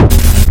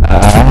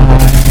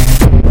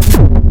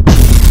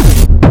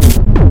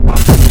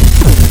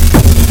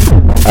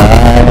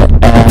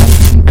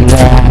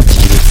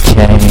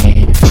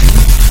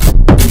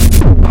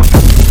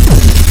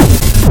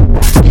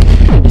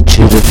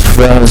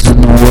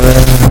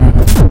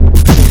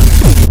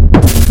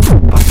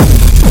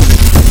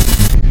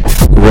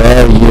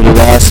where you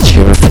lost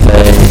your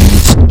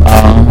face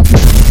on.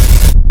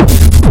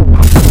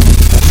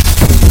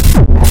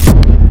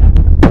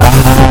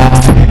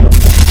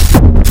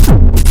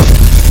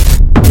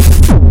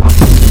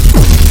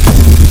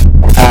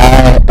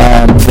 I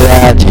am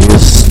glad you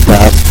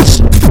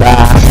stopped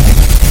by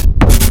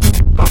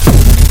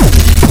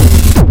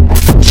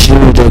to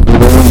the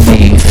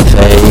gloomy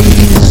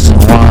phase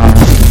one.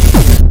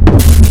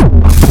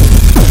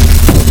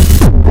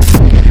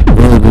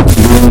 The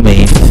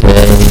gloomy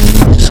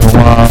phase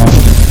one.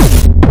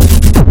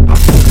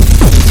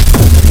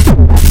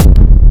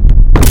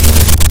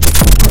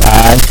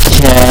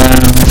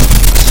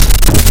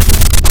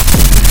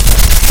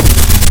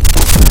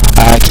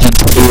 I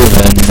can't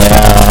even know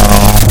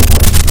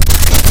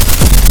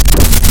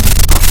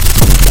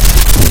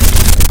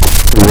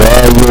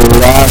where you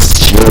lost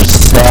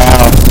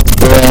yourself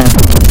in,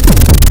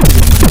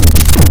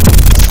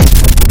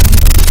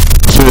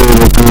 to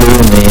the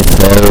gloomy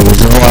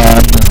phase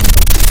one.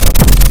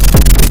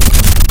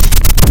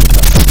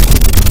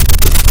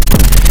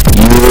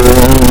 You did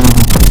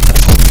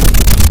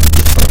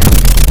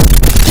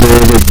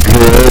a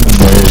good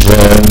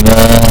measurement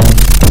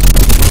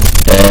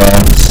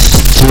and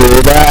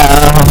stood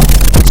out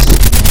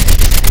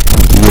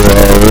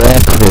your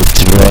record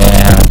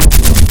ramp.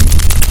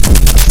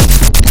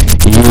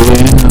 You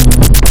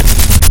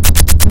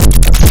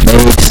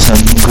made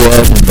some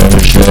good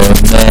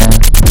measurement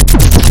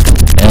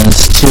and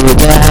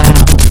stood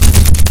out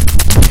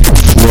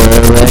your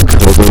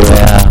record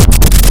ramp.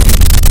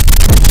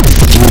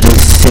 You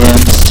just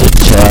seems to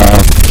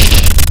touch.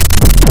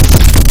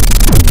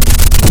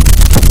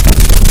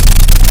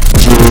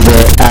 Do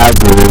they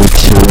agree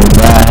too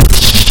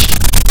much?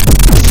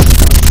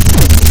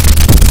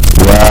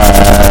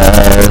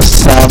 Where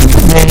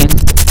something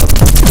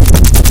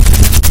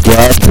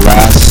get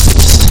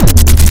lost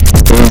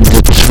in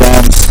the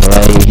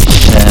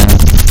translation.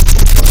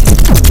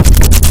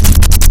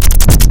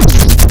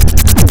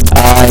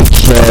 I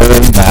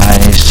carry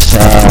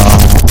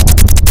myself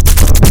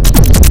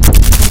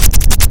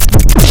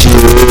to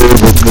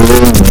the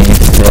gloomy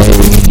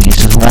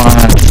phase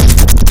one.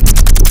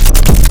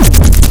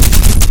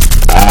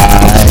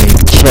 I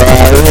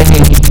carry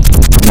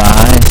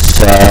myself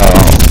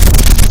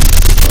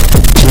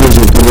to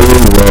the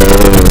blue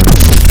world.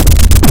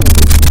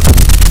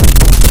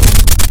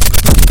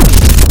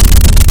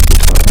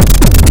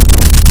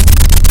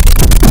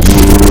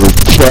 You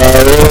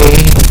carry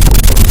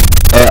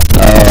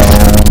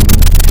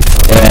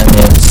and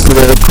it's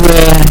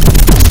liquid.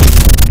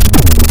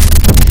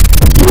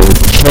 You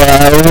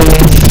carry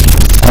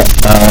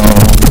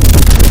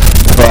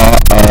for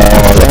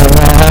all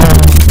around.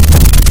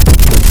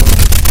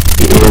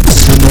 It's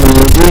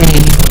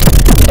moving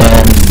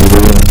and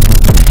blue,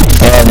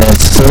 and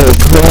it's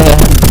liquid.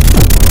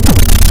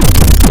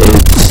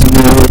 It's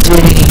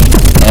moving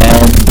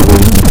and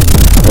blue,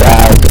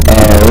 like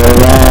all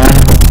around.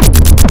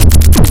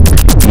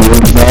 You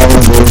know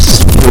this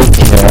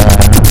picture.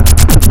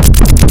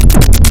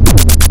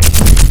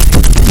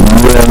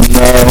 You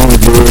know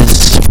this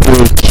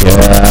picture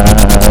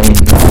in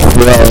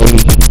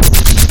place.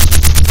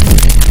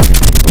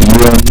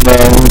 You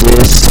know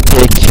this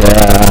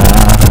picture.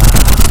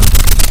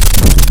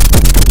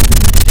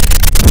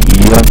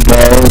 You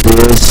know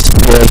this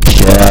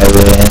picture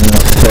in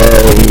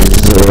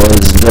phase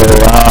was the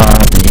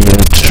one you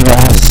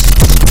trust.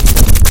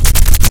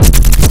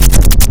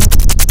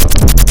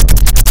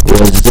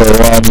 Was the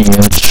one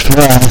you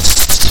trust.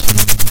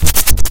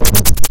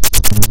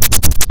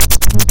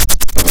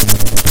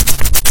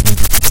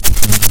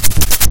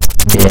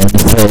 In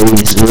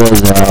phase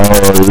was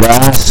our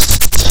last.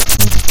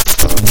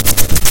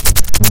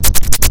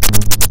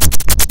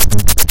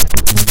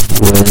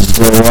 Was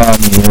the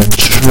one you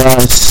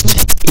trust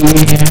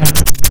here.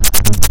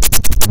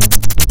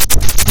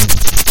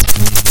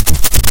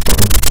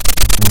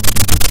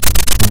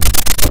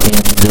 In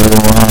the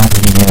one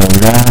you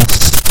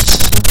lost.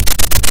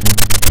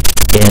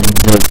 In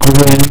the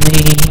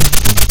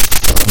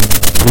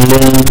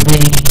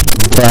gloomy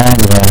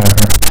valor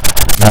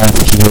of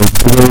your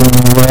blue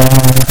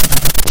world.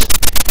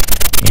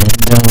 In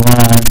the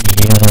one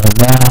you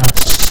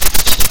lost.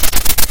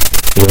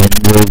 In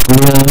the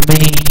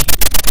gloomy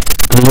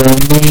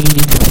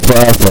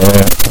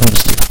feathers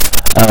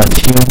of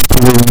your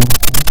blue